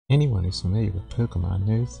Anyone who's familiar with Pokemon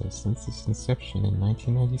knows that since its inception in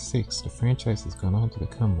 1996, the franchise has gone on to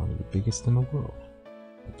become one of the biggest in the world.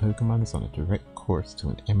 The Pokemon is on a direct course to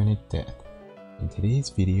an imminent death. In today's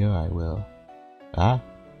video I will...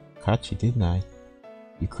 caught you, didn't I?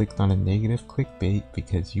 You clicked on a negative clickbait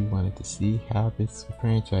because you wanted to see how this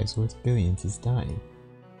franchise worth billions is dying.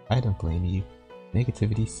 I don't blame you.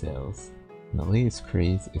 Negativity sells, and the latest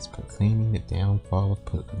craze is proclaiming the downfall of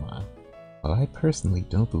Pokemon. While I personally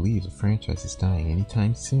don't believe the franchise is dying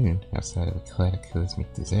anytime soon outside of a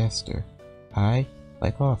cataclysmic disaster, I,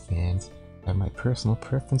 like all fans, have my personal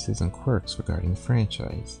preferences and quirks regarding the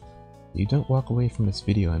franchise. So you don't walk away from this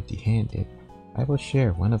video empty-handed. I will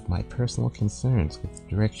share one of my personal concerns with the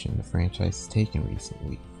direction the franchise has taken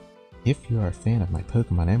recently. If you are a fan of my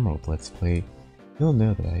Pokemon Emerald Let's Play, you'll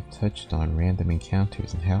know that I've touched on random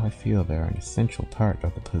encounters and how I feel they are an essential part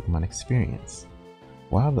of the Pokemon experience.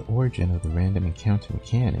 While the origin of the random encounter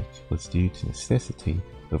mechanic was due to necessity,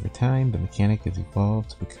 over time the mechanic has evolved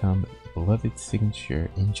to become a beloved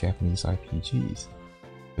signature in Japanese RPGs.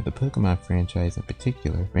 For the Pokemon franchise in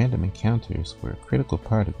particular, random encounters were a critical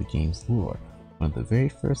part of the game's lore. One of the very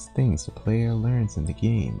first things the player learns in the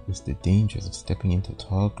game is the dangers of stepping into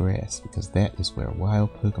tall grass, because that is where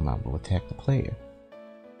wild Pokemon will attack the player.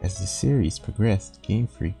 As the series progressed, Game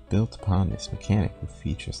Freak built upon this mechanic with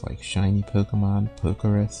features like shiny Pokemon,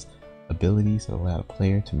 Pokerus, abilities that allow the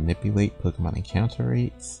player to manipulate Pokemon encounter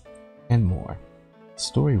rates, and more.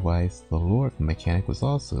 Story-wise, the lore of the mechanic was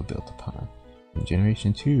also built upon. In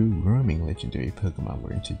Generation 2, roaming legendary Pokemon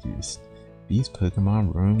were introduced. These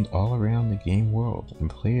Pokemon roamed all around the game world, and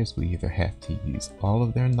players would either have to use all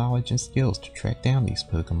of their knowledge and skills to track down these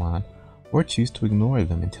Pokemon, or choose to ignore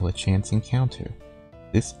them until a chance encounter.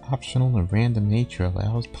 This optional and random nature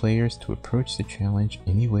allows players to approach the challenge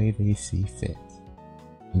any way they see fit.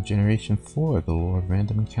 In Generation 4, the lore of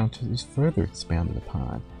random encounters is further expounded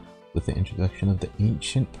upon, with the introduction of the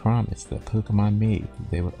ancient promise that Pokemon made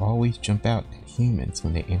that they would always jump out at humans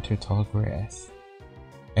when they enter tall grass.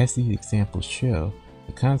 As these examples show,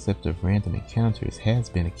 the concept of random encounters has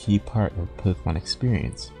been a key part of the Pokemon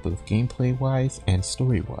experience, both gameplay-wise and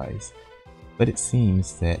story-wise. But it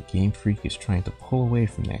seems that Game Freak is trying to pull away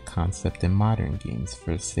from that concept in modern games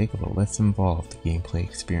for the sake of a less involved gameplay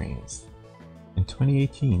experience. In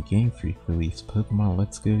 2018, Game Freak released Pokemon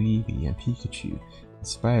Let's Go Eevee and Pikachu.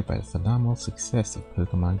 Inspired by the phenomenal success of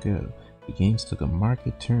Pokemon Go, the games took a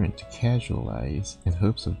marked turn to casualize in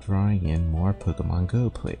hopes of drawing in more Pokemon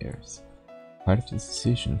Go players. Part of this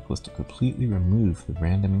decision was to completely remove the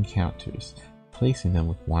random encounters, replacing them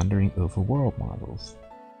with wandering overworld models.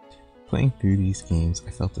 Playing through these games,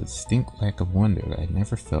 I felt a distinct lack of wonder that I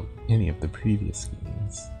never felt in any of the previous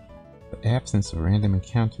games. The absence of random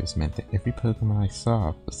encounters meant that every Pokemon I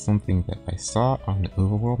saw was something that I saw on the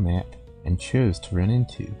overworld map and chose to run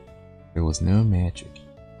into. There was no magic.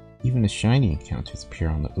 Even the shiny encounters appear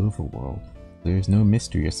on the overworld. There is no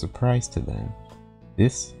mystery or surprise to them.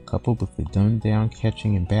 This, coupled with the dumbed-down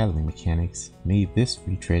catching and battling mechanics, made this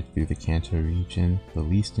retread through the Kanto region the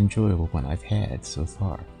least enjoyable one I've had so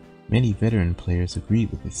far. Many veteran players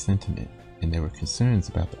agreed with this sentiment, and there were concerns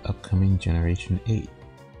about the upcoming Generation 8.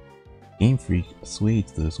 Game Freak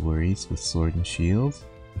assuaged those worries with Sword and Shield,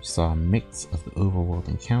 which saw a mix of the overworld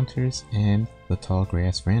encounters and the tall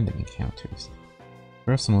grass random encounters.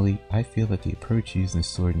 Personally, I feel that the approach used in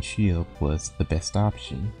Sword and Shield was the best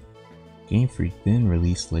option. Game Freak then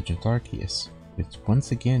released Legends Arceus, which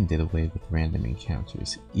once again did away with random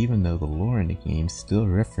encounters, even though the lore in the game still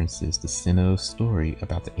references the Sinnoh story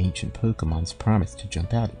about the ancient Pokemon's promise to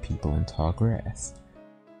jump out at people in tall grass.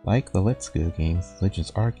 Like the Let's Go games,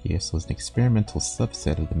 Legends Arceus was an experimental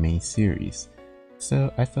subset of the main series,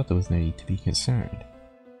 so I felt there was no need to be concerned.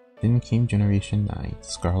 Then came Generation 9,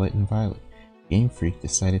 Scarlet and Violet. Game Freak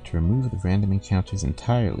decided to remove the random encounters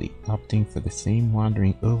entirely, opting for the same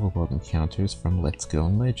wandering overworld encounters from Let's Go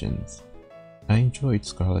and Legends. I enjoyed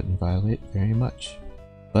Scarlet and Violet very much,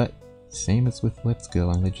 but same as with Let's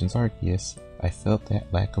Go and Legends Arceus, I felt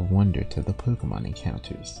that lack of wonder to the Pokemon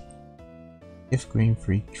encounters. If Game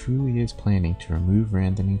Freak truly is planning to remove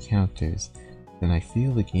random encounters, then I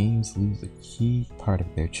feel the games lose a key part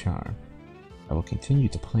of their charm. I will continue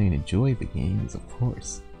to play and enjoy the games, of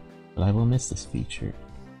course, but I will miss this feature,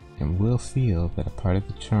 and will feel that a part of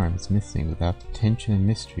the charm is missing without the tension and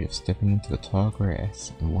mystery of stepping into the tall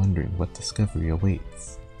grass and wondering what discovery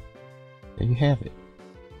awaits. There you have it,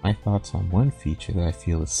 my thoughts on one feature that I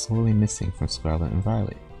feel is sorely missing from Scarlet and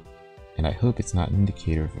Violet, and I hope it's not an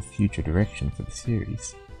indicator of a future direction for the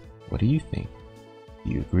series. What do you think?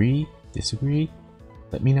 Do you agree? Disagree?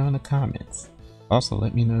 Let me know in the comments. Also,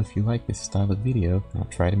 let me know if you like this style of video, and I'll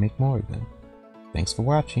try to make more of them. Thanks for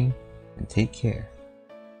watching, and take care.